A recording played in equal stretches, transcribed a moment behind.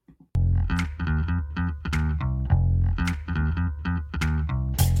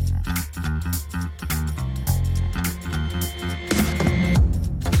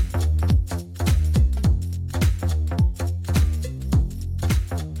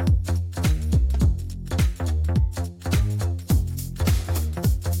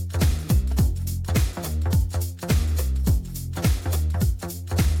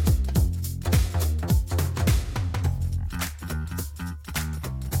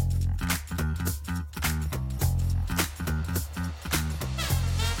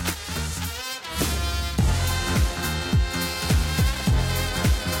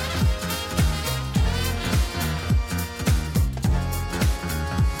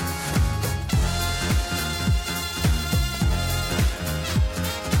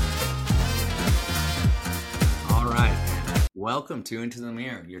welcome to Into the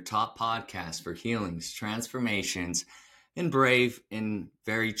Mirror, your top podcast for healings, transformations, and brave and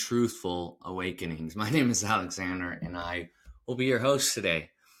very truthful awakenings. My name is Alexander, and I will be your host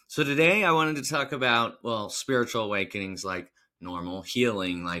today. So today I wanted to talk about, spiritual awakenings like normal,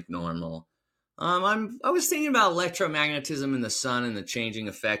 healing like normal. I was thinking about electromagnetism in the sun and the changing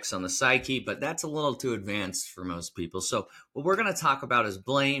effects on the psyche, but that's a little too advanced for most people. So what we're going to talk about is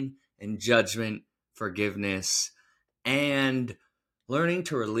blame and judgment, forgiveness, and learning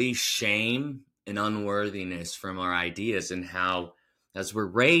to release shame and unworthiness from our ideas, and how, as we're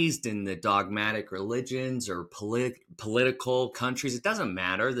raised in the dogmatic religions or political countries, it doesn't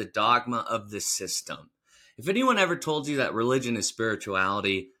matter, the dogma of the system. If anyone ever told you that religion is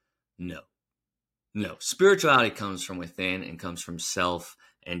spirituality, no. Spirituality comes from within and comes from self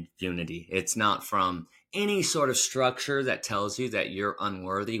and unity. It's not from any sort of structure that tells you that you're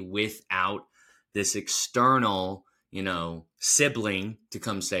unworthy without this external, sibling to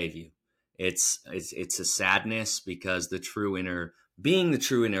come save you. It's a sadness, because the true inner being, the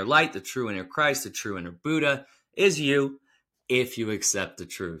true inner light, the true inner Christ, the true inner Buddha is you, if you accept the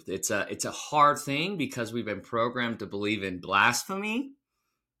truth. It's a hard thing, because we've been programmed to believe in blasphemy.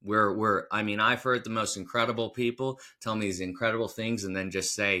 I've heard the most incredible people tell me these incredible things and then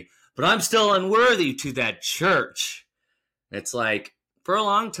just say, but I'm still unworthy to that church. It's like, for a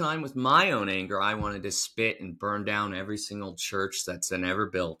long time, with my own anger, I wanted to spit and burn down every single church that's been ever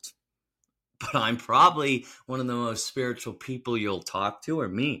built. But I'm probably one of the most spiritual people you'll talk to or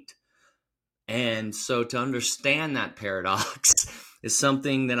meet. And so to understand that paradox is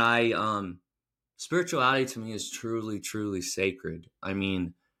something that spirituality to me is truly, truly sacred.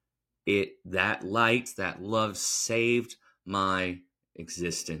 That light, that love saved my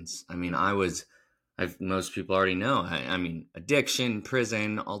existence. Most people already know. Addiction,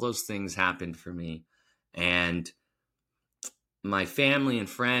 prison, all those things happened for me. And my family and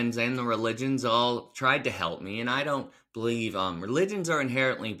friends and the religions all tried to help me. And I don't believe religions are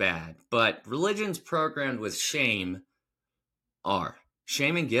inherently bad, but religions programmed with shame are.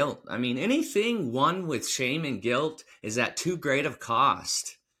 Shame and guilt. Anything won with shame and guilt is at too great of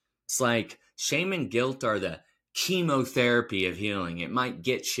cost. It's like shame and guilt are the chemotherapy of healing. It might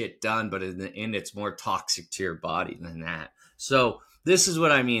get shit done, but in the end, it's more toxic to your body than that. So this is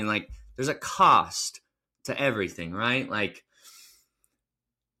what I mean. Like, there's a cost to everything, right?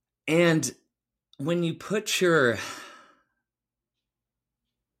 And when you put I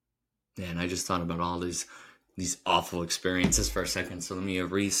just thought about all these awful experiences for a second. So let me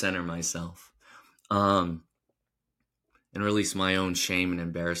recenter myself. And release my own shame and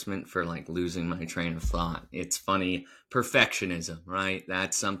embarrassment for losing my train of thought. It's funny, perfectionism, right?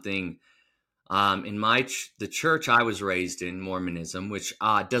 That's something in the church I was raised in, Mormonism, which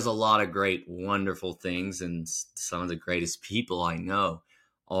does a lot of great, wonderful things, and some of the greatest people I know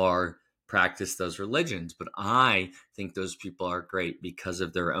practice those religions. But I think those people are great because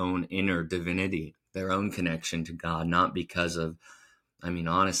of their own inner divinity, their own connection to God, not because of,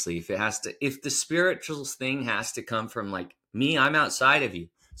 honestly, if the spiritual thing has to come from me, I'm outside of you.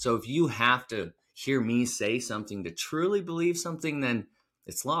 So if you have to hear me say something to truly believe something, then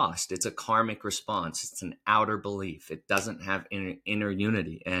it's lost. It's a karmic response. It's an outer belief. It doesn't have inner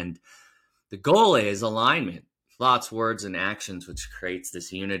unity. And the goal is alignment, thoughts, words, and actions, which creates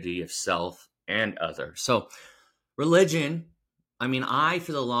this unity of self and other. So religion, for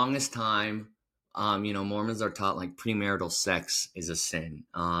the longest time, Mormons are taught premarital sex is a sin.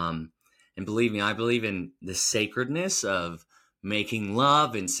 And believe me, I believe in the sacredness of making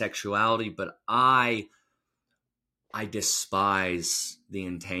love and sexuality, but I despise the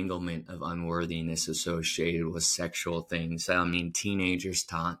entanglement of unworthiness associated with sexual things. Teenagers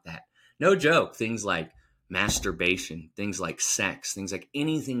taught that. No joke. Things like masturbation, things like sex, things like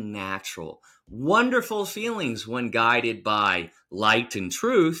anything natural. Wonderful feelings when guided by light and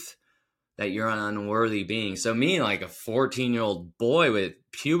truth, that you're an unworthy being. So me, a 14-year-old boy with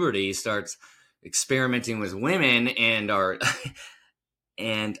puberty, starts experimenting with women and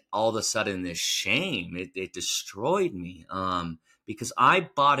all of a sudden this shame, it destroyed me, because I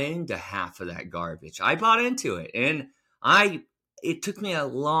bought into half of that garbage. I bought into it, and it took me a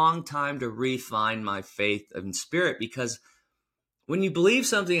long time to refine my faith and spirit, because when you believe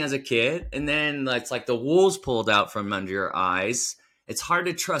something as a kid and then it's like the wool's pulled out from under your eyes, it's hard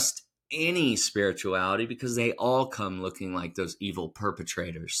to trust any spirituality, because they all come looking like those evil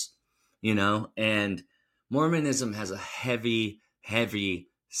perpetrators, and Mormonism has a heavy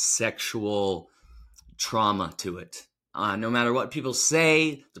sexual trauma to it. No matter what people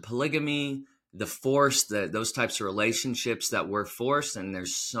say, the polygamy, the force, those types of relationships that were forced, and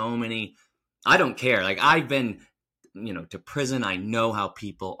there's so many, I don't care. I've been to prison. I know how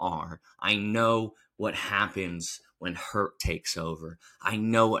people are. I know what happens when hurt takes over. I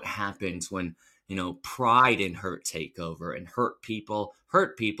know what happens when, pride and hurt take over, and hurt people,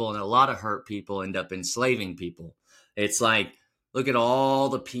 and a lot of hurt people end up enslaving people. It's like, look at all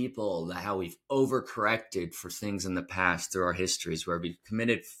the people, how we've overcorrected for things in the past through our histories, where we've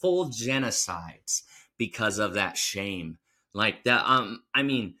committed full genocides because of that shame. Like that,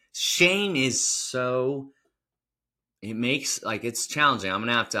 shame is so, it makes, like, it's challenging.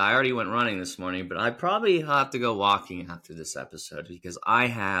 I already went running this morning, but I probably have to go walking after this episode, because I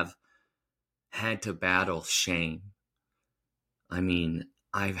have had to battle shame.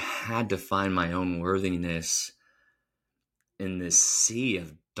 I've had to find my own worthiness in this sea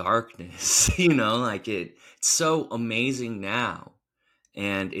of darkness. It's so amazing now,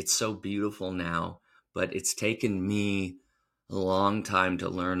 and it's so beautiful now, but it's taken me a long time to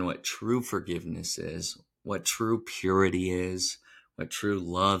learn what true forgiveness is, what true purity is, what true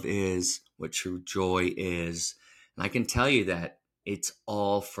love is, what true joy is. And I can tell you that it's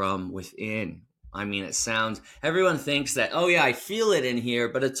all from within. Everyone thinks that, oh yeah, I feel it in here,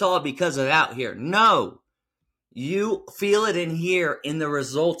 but it's all because of out here. No, you feel it in here, and the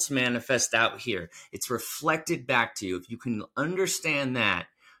results manifest out here. It's reflected back to you. If you can understand that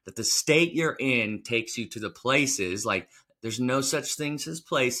the state you're in takes you to the places, like, there's no such things as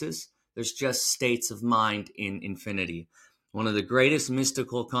places. There's just states of mind in infinity. One of the greatest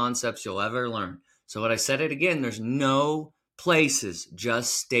mystical concepts you'll ever learn. So what I said it again, there's no places,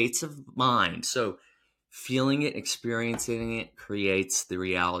 just states of mind. So feeling it, experiencing it creates the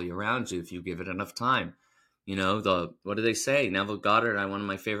reality around you if you give it enough time. What do they say? Neville Goddard, one of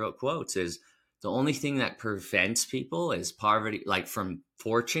my favorite quotes is, the only thing that prevents people is poverty, like from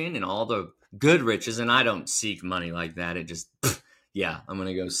fortune and all the good riches. And I don't seek money like that. It just, yeah, I'm going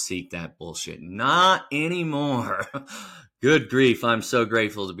to go seek that bullshit. Not anymore. Good grief. I'm so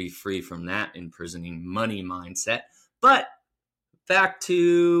grateful to be free from that imprisoning money mindset. But back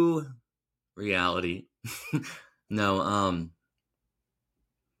to reality. No,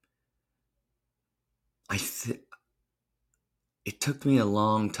 it took me a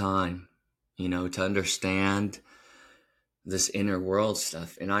long time, to understand this inner world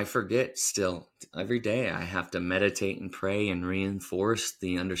stuff. And I forget still every day. I have to meditate and pray and reinforce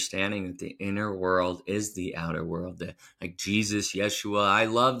the understanding that the inner world is the outer world. Like Jesus, Yeshua. I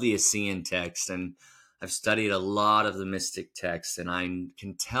love the Essene text, and I've studied a lot of the mystic texts, and I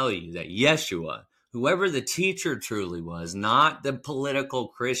can tell you that Yeshua, whoever the teacher truly was, not the political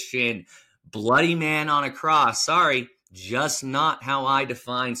Christian bloody man on a cross. Sorry, just not how I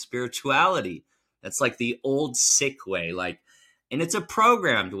define spirituality. That's like the old sick way, and it's a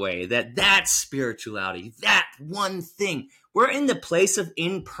programmed way that's spirituality, that one thing. We're in the place of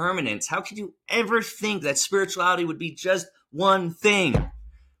impermanence. How could you ever think that spirituality would be just one thing?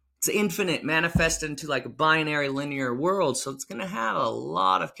 It's infinite, manifested into like a binary linear world. So it's going to have a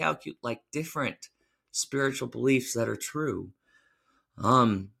lot of different spiritual beliefs that are true.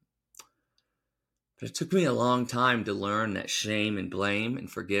 But it took me a long time to learn that shame and blame and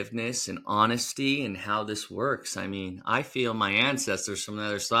forgiveness and honesty and how this works. I feel my ancestors from the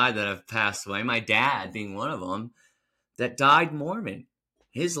other side that have passed away, my dad being one of them, that died Mormon.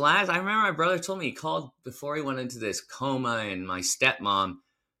 I remember my brother told me, he called before he went into this coma, and my stepmom,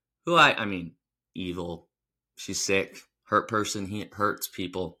 who evil, she's sick, hurt person, he hurts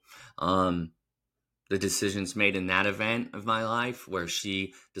people. The decisions made in that event of my life where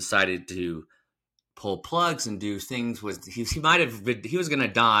she decided to pull plugs and do things he was going to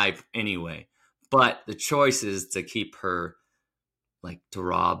die anyway, but the choice is to keep her, to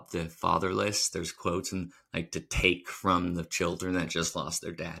rob the fatherless, there's quotes, and to take from the children that just lost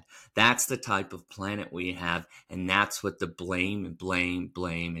their dad. That's the type of planet we have, and that's what the blame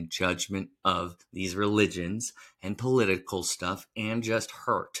and judgment of these religions and political stuff and just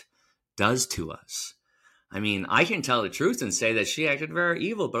hurt does to us. I can tell the truth and say that she acted very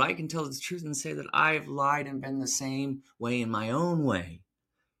evil, but I can tell the truth and say that I've lied and been the same way in my own way.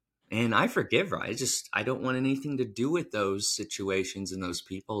 And I forgive her. I don't want anything to do with those situations and those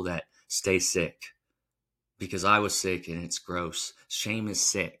people that stay sick. Because I was sick, and it's gross. Shame is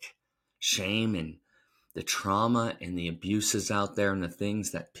sick. Shame and the trauma and the abuses out there and the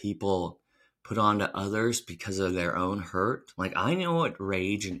things that people put onto others because of their own hurt. I know what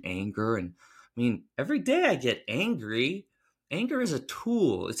rage and anger and every day I get angry. Anger is a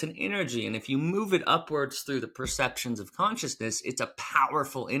tool. It's an energy. And if you move it upwards through the perceptions of consciousness, it's a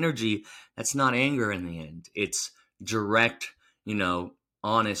powerful energy. That's not anger in the end. It's direct,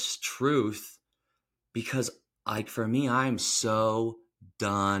 honest truth. Because for me, I'm so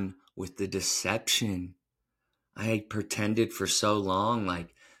done with the deception. I pretended for so long,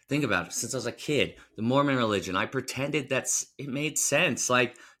 like, think about it, since I was a kid, the Mormon religion, I pretended it made sense.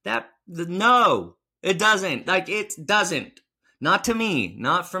 Like, no, it doesn't. Like, it doesn't. Not to me,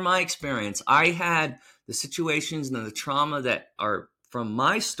 not from my experience. I had the situations and the trauma that are from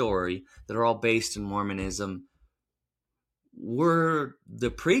my story that are all based in Mormonism were the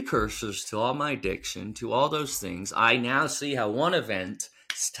precursors to all my addiction, to all those things. I now see how one event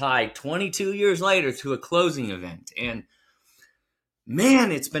is tied 22 years later to a closing event. And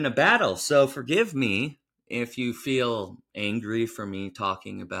man, it's been a battle. So forgive me if you feel angry for me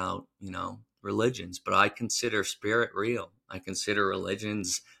talking about, religions, but I consider spirit real. I consider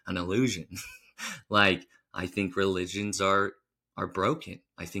religions an illusion. Like, I think religions are broken.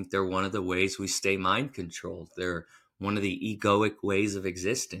 I think they're one of the ways we stay mind controlled. They're one of the egoic ways of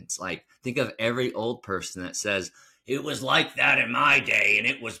existence. Like, think of every old person that says, it was like that in my day and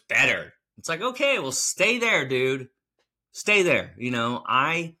it was better. It's like, okay, well, stay there, dude. Stay there.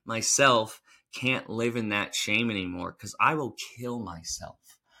 I myself can't live in that shame anymore because I will kill myself.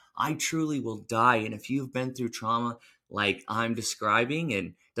 I truly will die. And if you've been through trauma like I'm describing,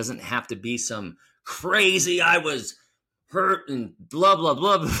 it doesn't have to be some crazy, I was hurt and blah, blah,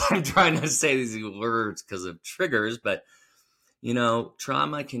 blah. I'm trying to say these words because of triggers, but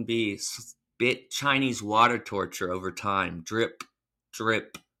trauma can be bit Chinese water torture over time. Drip,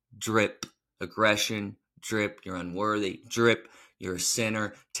 drip, drip, aggression, drip, you're unworthy, drip, you're a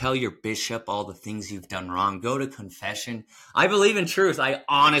sinner. Tell your bishop all the things you've done wrong. Go to confession. I believe in truth. I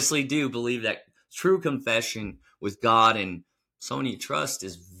honestly do believe that true confession with God and someone you trust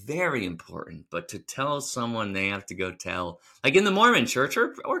is very important. But to tell someone they have to go tell, like in the Mormon church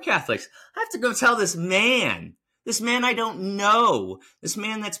or Catholics, I have to go tell this man I don't know, this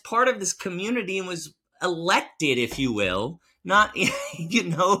man that's part of this community and was elected, if you will, not,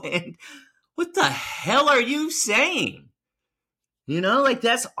 and what the hell are you saying? Like,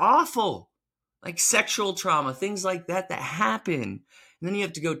 that's awful. Like sexual trauma, things like that happen. And then you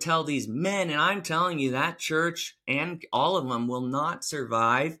have to go tell these men, and I'm telling you, that church and all of them will not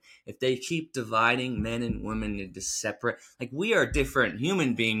survive if they keep dividing men and women into separate. Like, we are different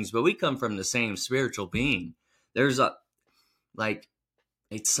human beings, but we come from the same spiritual being. It's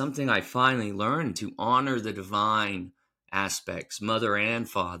something I finally learned to honor the divine aspects, mother and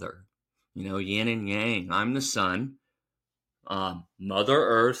father, yin and yang. I'm the son. Mother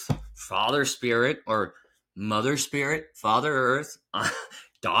Earth, Father Spirit, or Mother Spirit, Father Earth,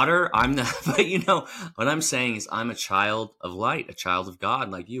 daughter. But what I'm saying is I'm a child of light, a child of God,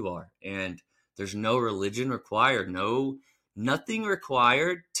 like you are. And there's no religion required, nothing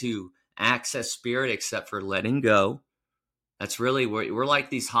required to access spirit except for letting go. That's really we're like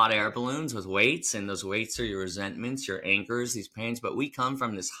these hot air balloons with weights, and those weights are your resentments, your anchors, these pains. But we come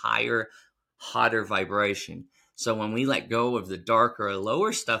from this higher, hotter vibration. So when we let go of the darker or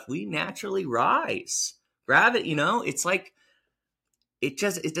lower stuff, we naturally rise. Gravity, it's like it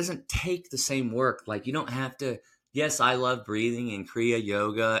doesn't take the same work. Like, you don't have to. Yes, I love breathing and Kriya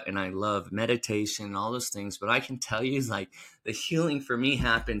yoga, and I love meditation and all those things. But I can tell you, like, the healing for me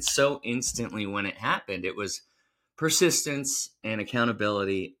happened so instantly when it happened. It was persistence and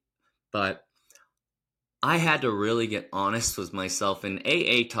accountability. But I had to really get honest with myself, and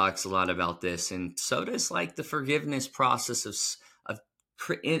AA talks a lot about this, and so does like the forgiveness process of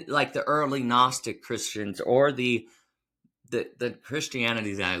like the early Gnostic Christians, or the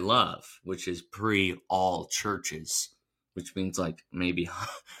Christianity that I love, which is pre all churches, which means like maybe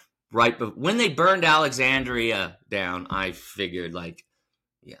right. But when they burned Alexandria down, I figured like,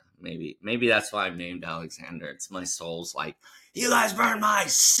 yeah, maybe that's why I'm named Alexander. It's my soul's like, you guys burned my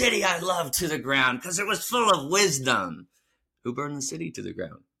city I love to the ground because it was full of wisdom. Who burned the city to the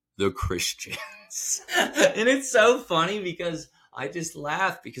ground? The Christians. And it's so funny because I just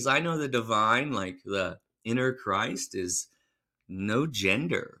laugh because I know the divine, like the inner Christ, is no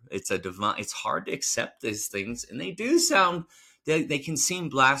gender. It's a divine. It's hard to accept these things, and they do sound. They can seem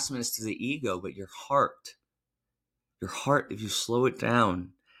blasphemous to the ego, but your heart, if you slow it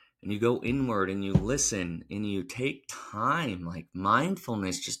down and you go inward and you listen and you take time, like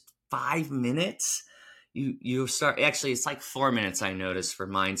mindfulness, just 5 minutes, you start. Actually, it's like 4 minutes, I notice, for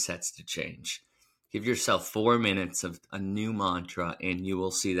mindsets to change. Give yourself 4 minutes of a new mantra, and you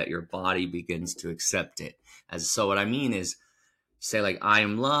will see that your body begins to accept it. So what I mean is, say like, I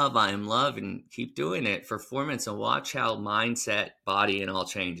am love, and keep doing it for 4 minutes and watch how mindset, body, and all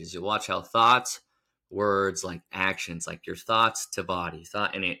changes. You'll watch how thoughts, words, like actions, like your thoughts to body,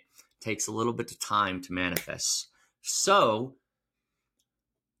 and it takes a little bit of time to manifest. So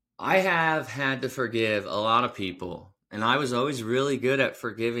I have had to forgive a lot of people, and I was always really good at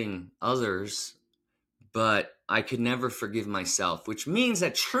forgiving others, but I could never forgive myself, which means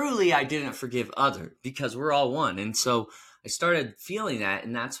that truly I didn't forgive others, because we're all one. And so I started feeling that,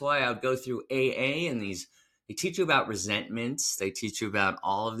 and that's why I would go through AA, and they teach you about resentments. They teach you about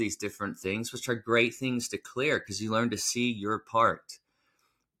all of these different things, which are great things to clear because you learn to see your part.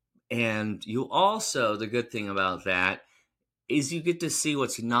 And you also, the good thing about that is you get to see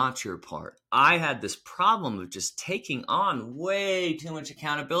what's not your part. I had this problem of just taking on way too much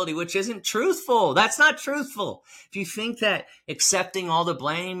accountability, which isn't truthful. That's not truthful. If you think that accepting all the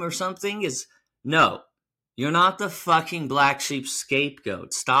blame or something is, no, you're not the fucking black sheep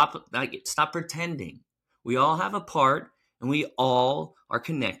scapegoat. Stop pretending. We all have a part, and we all are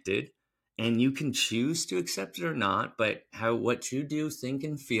connected, and you can choose to accept it or not, but what you do, think,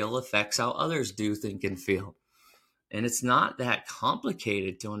 and feel affects how others do, think, and feel. And it's not that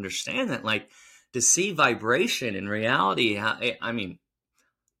complicated to understand that, like, to see vibration in reality. I mean,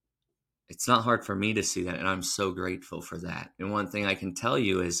 it's not hard for me to see that, and I'm so grateful for that. And one thing I can tell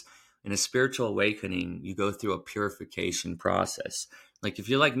you is, in a spiritual awakening, you go through a purification process. Like, if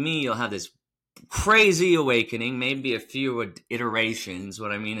you're like me, you'll have this crazy awakening, maybe a few iterations.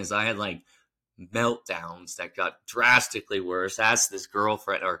 What I mean is I had like meltdowns that got drastically worse. Asked this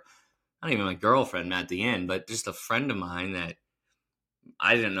girlfriend, or not even my girlfriend at the end, but just a friend of mine that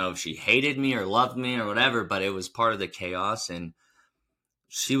I didn't know if she hated me or loved me or whatever, but it was part of the chaos. And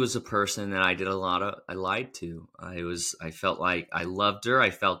she was a person that I lied to. I felt like I loved her. I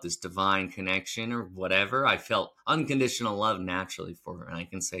felt this divine connection or whatever. I felt unconditional love naturally for her. And I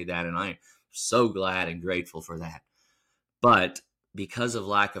can say that. And I'm so glad and grateful for that. But because of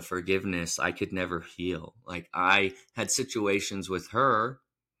lack of forgiveness, I could never heal. Like, I had situations with her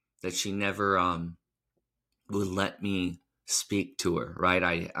that she never would let me speak to her,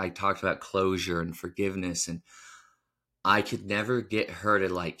 right? I talked about closure and forgiveness, and I could never get her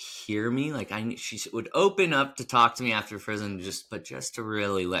to like hear me. Like, she would open up to talk to me after prison, just to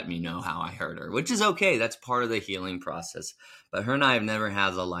really let me know how I hurt her, which is okay. That's part of the healing process. But her and I have never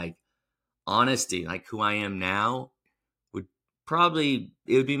had the like honesty, like who I am now. It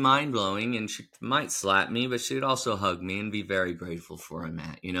would be mind blowing, and she might slap me, but she would also hug me and be very grateful for where I'm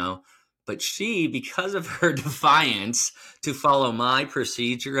at, But she, because of her defiance to follow my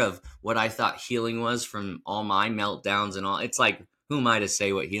procedure of what I thought healing was from all my meltdowns and all, it's like, who am I to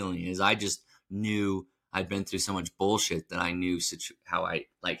say what healing is? I just knew I'd been through so much bullshit that I knew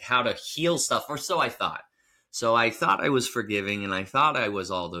how to heal stuff, or so I thought. So I thought I was forgiving, and I thought I was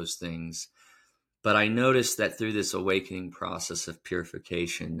all those things. But I noticed that through this awakening process of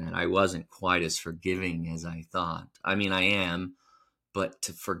purification that I wasn't quite as forgiving as I thought. I mean, I am, but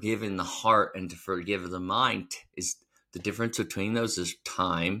to forgive in the heart and to forgive the mind is the difference between those is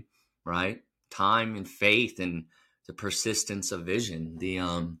time, right? Time and faith and the persistence of vision,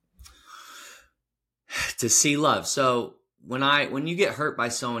 to see love. So when you get hurt by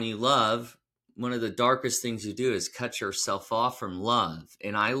someone you love, one of the darkest things you do is cut yourself off from love.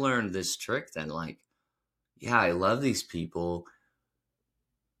 And I learned this trick that, like, yeah, I love these people,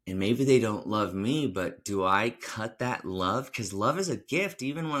 and maybe they don't love me, but do I cut that love? Because love is a gift,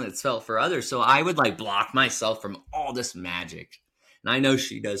 even when it's felt for others. So I would like block myself from all this magic. And I know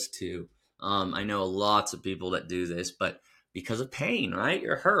she does too. I know lots of people that do this, but because of pain, right?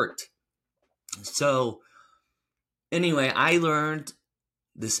 You're hurt. So anyway, I learned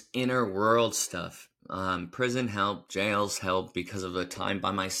this inner world stuff. Prison helped, jails helped because of the time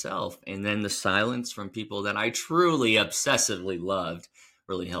by myself. And then the silence from people that I truly obsessively loved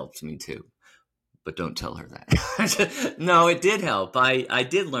really helped me too. But don't tell her that. No, it did help. I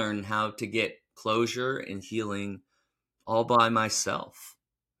did learn how to get closure and healing all by myself.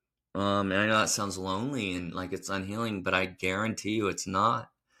 And I know that sounds lonely and like it's unhealing, but I guarantee you it's not.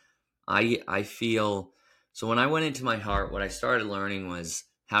 I feel, so when I went into my heart, what I started learning was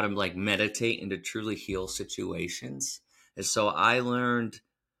how to like meditate and to truly heal situations. And so I learned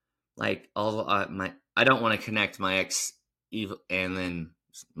like I don't want to connect my ex and then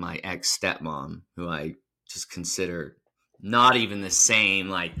my ex stepmom, who I just consider not even the same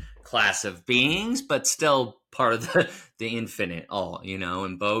like class of beings, but still part of the infinite all,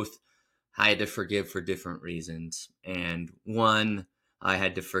 and both I had to forgive for different reasons. And one, I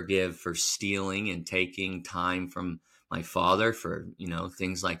had to forgive for stealing and taking time from my father for,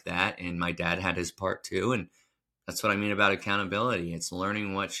 things like that. And my dad had his part too. And that's what I mean about accountability. It's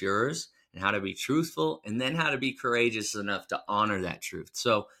learning what's yours and how to be truthful, and then how to be courageous enough to honor that truth.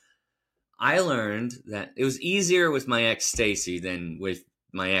 So I learned that it was easier with my ex Stacy than with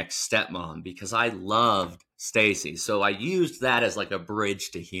my ex stepmom because I loved Stacy. So I used that as like a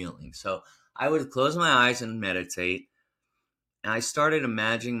bridge to healing. So I would close my eyes and meditate. And I started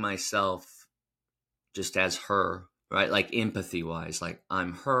imagining myself just as her, right? Like empathy wise, like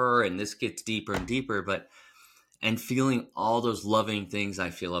I'm her, and this gets deeper and deeper, and feeling all those loving things I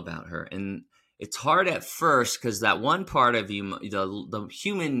feel about her. And it's hard at first because that one part of you, the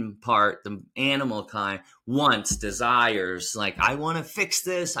human part, the animal kind, wants, desires, like, I want to fix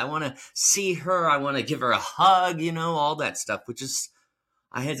this. I want to see her. I want to give her a hug, all that stuff, which is,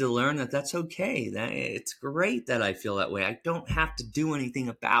 I had to learn that that's okay. That it's great that I feel that way. I don't have to do anything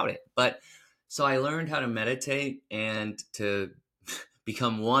about it. But so I learned how to meditate and to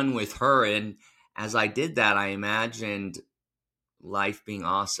become one with her. And as I did that, I imagined life being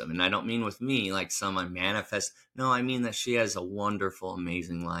awesome. And I don't mean with me like I manifest. No, I mean that she has a wonderful,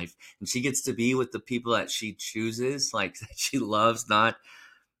 amazing life. And she gets to be with the people that she chooses, like that she loves, not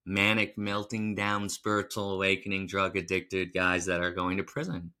manic, melting down, spiritual awakening, drug addicted guys that are going to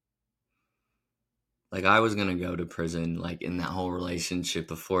prison. Like, I was going to go to prison, like, in that whole relationship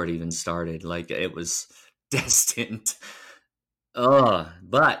before it even started. Like, it was destined.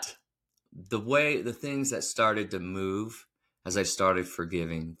 But the things that started to move as I started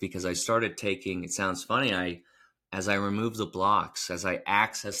forgiving, because I started taking, it sounds funny, as I removed the blocks, as I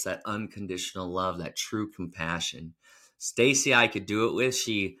accessed that unconditional love, that true compassion. Stacy, I could do it with.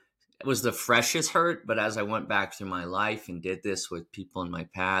 She was the freshest hurt, but as I went back through my life and did this with people in my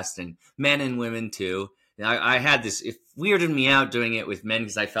past, and men and women too, I had this, it weirded me out doing it with men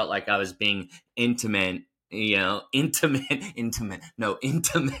because I felt like I was being intimate. Intimate.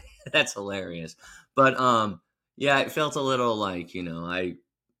 That's hilarious. But yeah, it felt a little like, I'm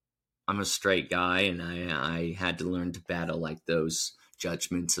a straight guy, and I had to learn to battle like those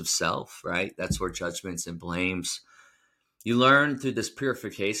judgments of self, right? That's where judgments and blames. You learn through this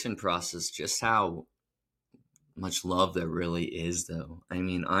purification process just how much love there really is, though. I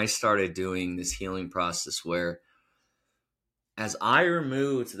mean, I started doing this healing process where as I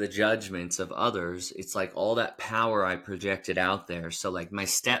removed the judgments of others, it's like all that power I projected out there. So like my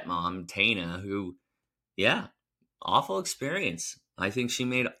stepmom, Tana, who, yeah, awful experience. I think she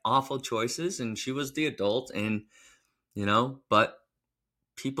made awful choices, and she was the adult, and, but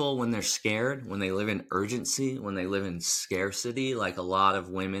people, when they're scared, when they live in urgency, when they live in scarcity, like a lot of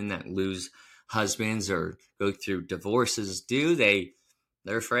women that lose husbands or go through divorces do,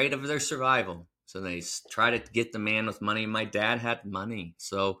 they're afraid of their survival. So they try to get the man with money. My dad had money,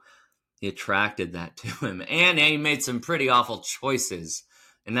 so he attracted that to him. And he made some pretty awful choices,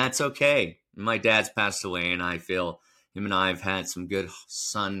 and that's okay. My dad's passed away, and I feel him and I have had some good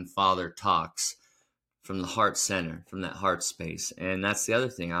son-father talks from the heart center, from that heart space. And that's the other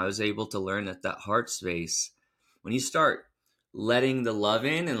thing. I was able to learn that heart space, when you start letting the love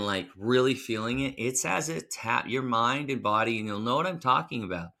in and like really feeling it, it's as it tap your mind and body, and you'll know what I'm talking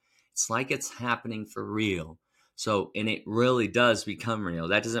about. It's like it's happening for real. So, and it really does become real.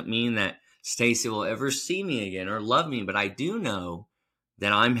 That doesn't mean that Stacy will ever see me again or love me, but I do know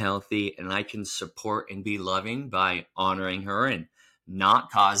that I'm healthy and I can support and be loving by honoring her and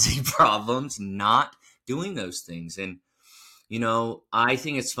not causing problems, not doing those things. And I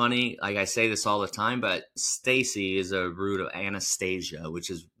think it's funny, like I say this all the time, but Stacy is a root of Anastasia, which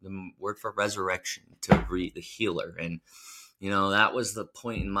is the word for resurrection, to the healer. And that was the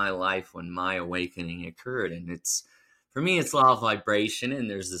point in my life when my awakening occurred. And for me, it's law of vibration, and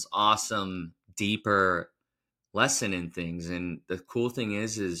there's this awesome, deeper lesson in things. And the cool thing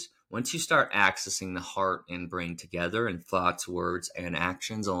is once you start accessing the heart and brain together, and thoughts, words, and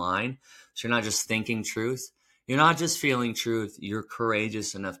actions align, so you're not just thinking truth, you're not just feeling truth, you're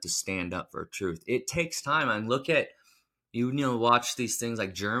courageous enough to stand up for truth. It takes time. And look at, watch these things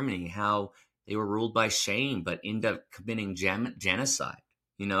like Germany, how they were ruled by shame, but end up committing genocide,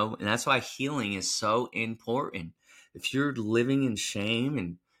 and that's why healing is so important. If you're living in shame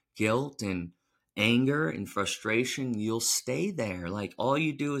and guilt and anger and frustration, you'll stay there. Like, all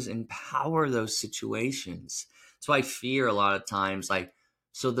you do is empower those situations. That's why fear, a lot of times, like,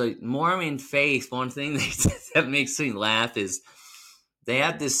 so the Mormon faith, one thing that makes me laugh is they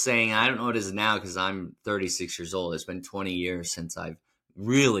had this saying, I don't know what it is now because I'm 36 years old. It's been 20 years since I've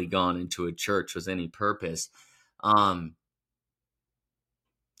really gone into a church with any purpose.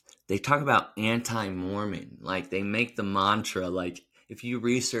 They talk about anti-Mormon. Like, they make the mantra, like, if you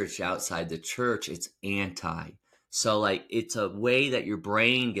research outside the church, it's anti. So, like, it's a way that your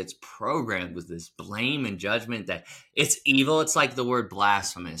brain gets programmed with this blame and judgment that it's evil. It's like the word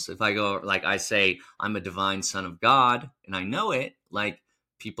blasphemous. If I go, like, I say, I'm a divine son of God, and I know it, like,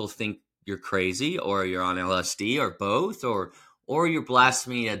 people think you're crazy, or you're on LSD, or both, or you're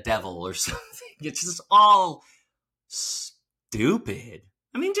blaspheming a devil or something. It's just all stupid.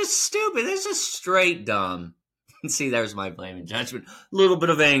 I mean, just stupid. It's just straight dumb. See, there's my blame and judgment. A little bit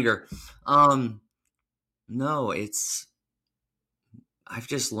of anger. no, I've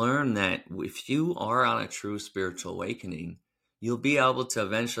just learned that if you are on a true spiritual awakening, you'll be able to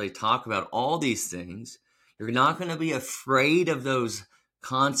eventually talk about all these things. You're not going to be afraid of those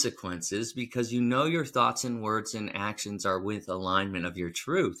consequences because you know your thoughts and words and actions are with alignment of your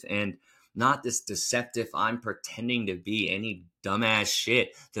truth and not this deceptive, I'm pretending to be any dumbass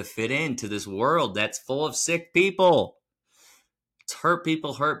shit to fit into this world that's full of sick people. It's hurt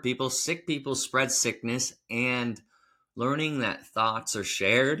people, sick people spread sickness, and learning that thoughts are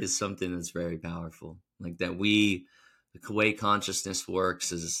shared is something that's very powerful. Like that the way consciousness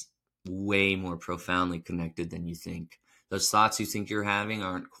works is way more profoundly connected than you think. Those thoughts you think you're having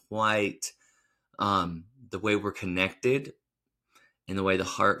aren't quite the way we're connected, and the way the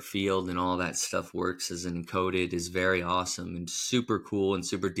heart field and all that stuff works is encoded is very awesome and super cool and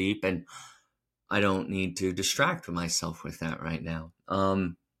super deep. And I don't need to distract myself with that right now.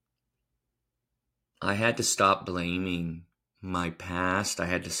 I had to stop blaming my past. I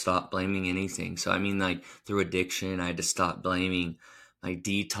had to stop blaming anything. So, I mean, like through addiction, I had to stop blaming my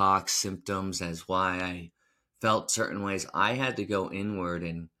detox symptoms as why I felt certain ways. I had to go inward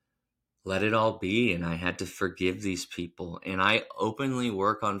and let it all be. And I had to forgive these people. And I openly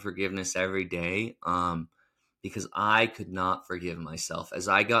work on forgiveness every day because I could not forgive myself. As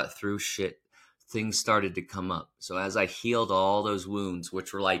I got through shit, things started to come up. So as I healed all those wounds,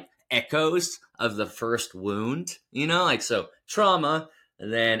 which were like echoes of the first wound, like so trauma,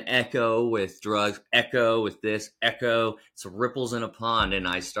 and then echo with drugs, echo with this, echo. It's ripples in a pond. And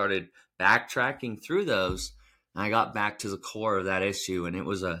I started backtracking through those. And I got back to the core of that issue. And it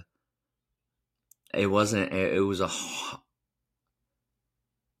was a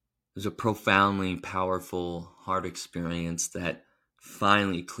profoundly powerful heart experience that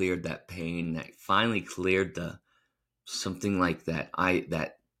finally cleared that pain, that finally cleared something like that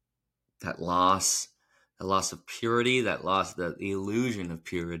loss of purity, that loss, the illusion of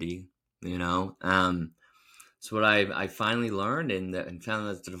purity, So what I finally learned and found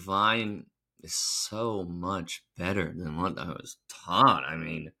that the divine is so much better than what I was taught. I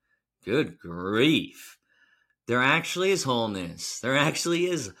mean, good grief. There actually is wholeness. There actually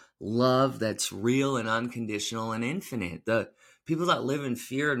is love that's real and unconditional and infinite. The people that live in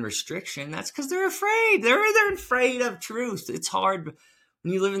fear and restriction, that's because they're afraid. They're afraid of truth. It's hard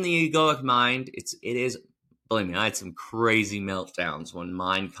when you live in the egoic mind. It is. Believe me, I had some crazy meltdowns when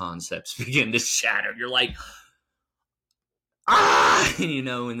mind concepts begin to shatter. You're like,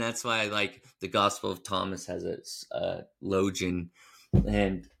 and that's why I like the Gospel of Thomas has a Logian,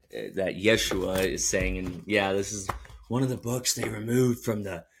 and that Yeshua is saying, and yeah, this is one of the books they removed from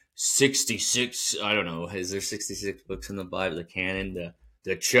the 66, I don't know, is there 66 books in the Bible, the canon,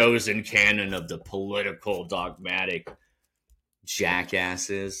 the chosen canon of the political dogmatic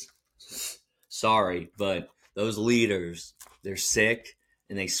jackasses. Sorry, but those leaders, they're sick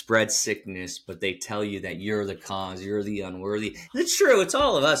and they spread sickness, but they tell you that you're the cause, you're the unworthy. And it's true, it's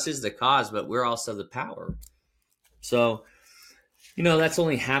all of us is the cause, but we're also the power. So, that's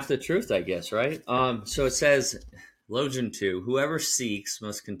only half the truth, I guess, right? So it says, Logian 2, whoever seeks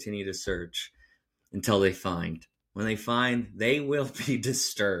must continue to search until they find. When they find, they will be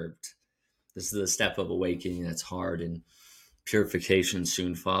disturbed. This is the step of awakening that's hard, and purification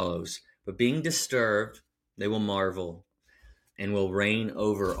soon follows. But being disturbed, they will marvel and will reign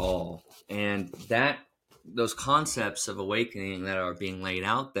over all. And those concepts of awakening that are being laid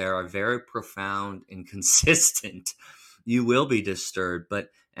out there are very profound and consistent. You will be disturbed, but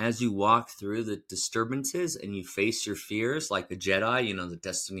as you walk through the disturbances and you face your fears like a Jedi, the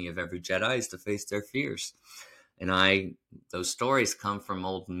destiny of every Jedi is to face their fears. And those stories come from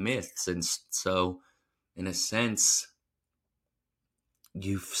old myths. And so in a sense,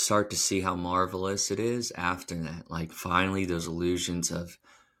 you start to see how marvelous it is after that. Like finally those illusions of,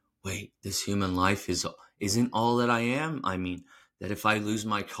 wait, this human life isn't all that I am. I mean, that if I lose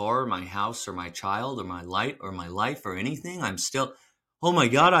my car, or my house, or my child, or my light, or my life, or anything, I'm still, oh my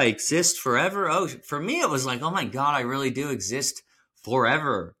God, I exist forever. Oh, for me, it was like, oh my God, I really do exist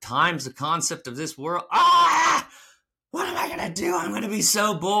forever. Times the concept of this world. What am I going to do? I'm going to be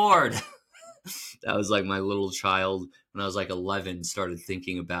so bored. That was like my little child when I was like 11 started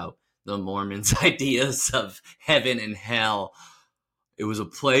thinking about the Mormons' ideas of heaven and hell. It was a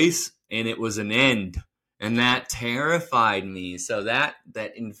place and it was an end. And that terrified me. So that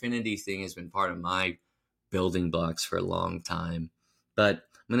infinity thing has been part of my building blocks for a long time. But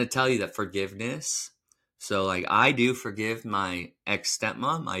I'm going to tell you that forgiveness. So like I do forgive my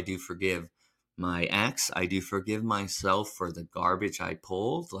ex-stepmom. I do forgive my ex. I do forgive myself for the garbage I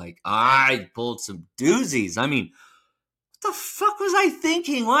pulled. Like I pulled some doozies. I mean, the fuck was I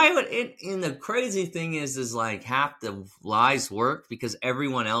thinking? Why would it? And the crazy thing is like half the lies work because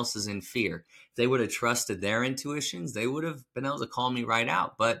everyone else is in fear. If they would have trusted their intuitions, they would have been able to call me right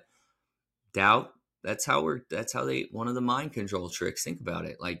out. But doubt, that's how they, one of the mind control tricks. Think about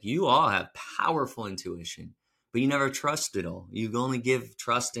it. Like, you all have powerful intuition, but you never trust it all. You only give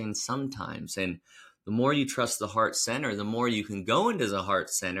trust in sometimes. And the more you trust the heart center, the more you can go into the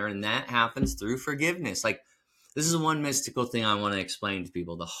heart center. And that happens through forgiveness. Like, this is one mystical thing I want to explain to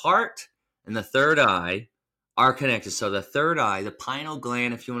people. The heart and the third eye are connected. So the third eye, the pineal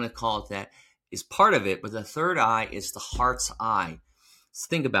gland, if you want to call it that, is part of it. But the third eye is the heart's eye. So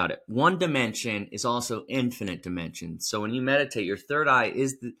think about it. One dimension is also infinite dimension. So when you meditate, your third eye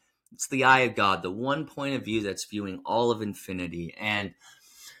is it's the eye of God, the one point of view that's viewing all of infinity. And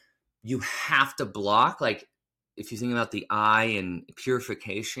you have to block, like, if you think about the eye and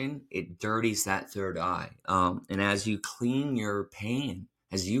purification, it dirties that third eye. And as you clean your pain,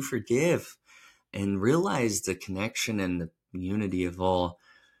 as you forgive and realize the connection and the unity of all,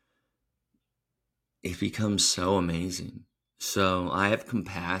 it becomes so amazing. So I have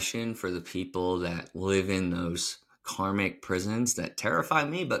compassion for the people that live in those karmic prisons that terrify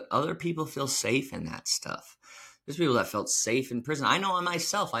me, but other people feel safe in that stuff. There's people that felt safe in prison. I know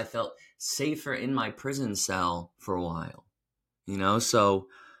myself, I felt safer in my prison cell for a while, so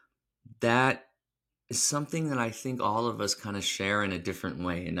that is something that I think all of us kind of share in a different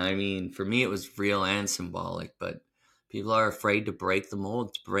way. And I mean, for me, it was real and symbolic, but people are afraid to break the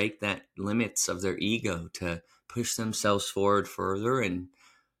mold, to break that limits of their ego, to push themselves forward further and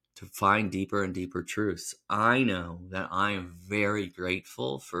to find deeper and deeper truths. I know that I am very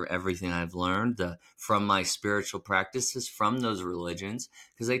grateful for everything I've learned from my spiritual practices, from those religions,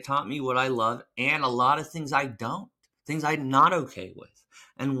 because they taught me what I love and a lot of things I don't, things I'm not okay with.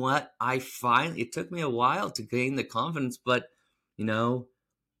 And what I find, it took me a while to gain the confidence, but,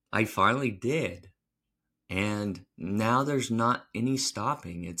 I finally did. And now there's not any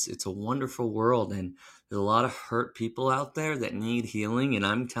stopping. It's a wonderful world, and there's a lot of hurt people out there that need healing. And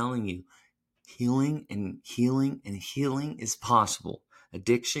I'm telling you, healing and healing and healing is possible.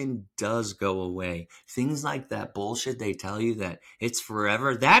 Addiction does go away. Things like that bullshit they tell you that it's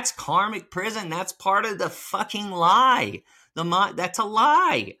forever, that's karmic prison. That's part of the fucking lie. That's a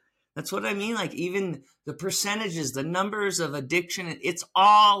lie. That's what I mean. Like, even the percentages, the numbers of addiction, it's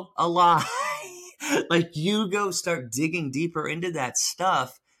all a lie. Like, you go start digging deeper into that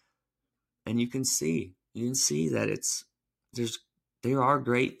stuff, and you can see that there are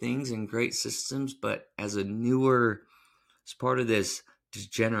great things and great systems, but as part of this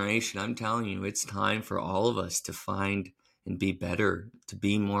generation, I'm telling you, it's time for all of us to find and be better, to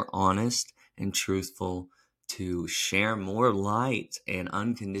be more honest and truthful, to share more light and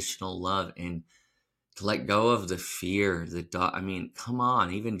unconditional love, and to let go of the fear, come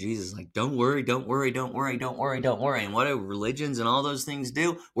on, even Jesus, like, don't worry, don't worry, don't worry, don't worry, don't worry. And what do religions and all those things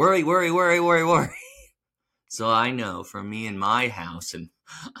do? Worry, worry, worry, worry, worry. So I know for me in my house, and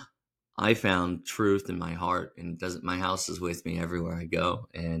I found truth in my heart, and my house is with me everywhere I go,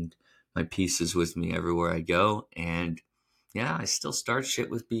 and my peace is with me everywhere I go. And yeah, I still start shit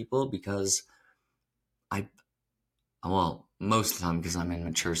with people because most of the time because I'm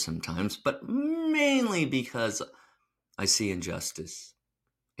immature sometimes, but mainly because I see injustice.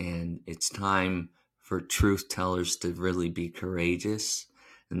 And it's time for truth tellers to really be courageous.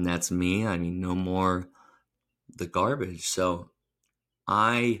 And that's me. I mean, no more the garbage. So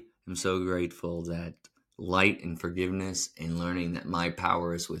I am so grateful that light and forgiveness and learning that my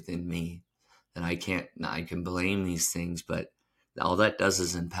power is within me, that I can blame these things, but all that does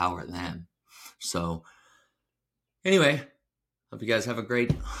is empower them. So anyway, hope you guys have a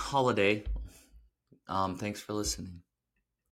great holiday. Thanks for listening.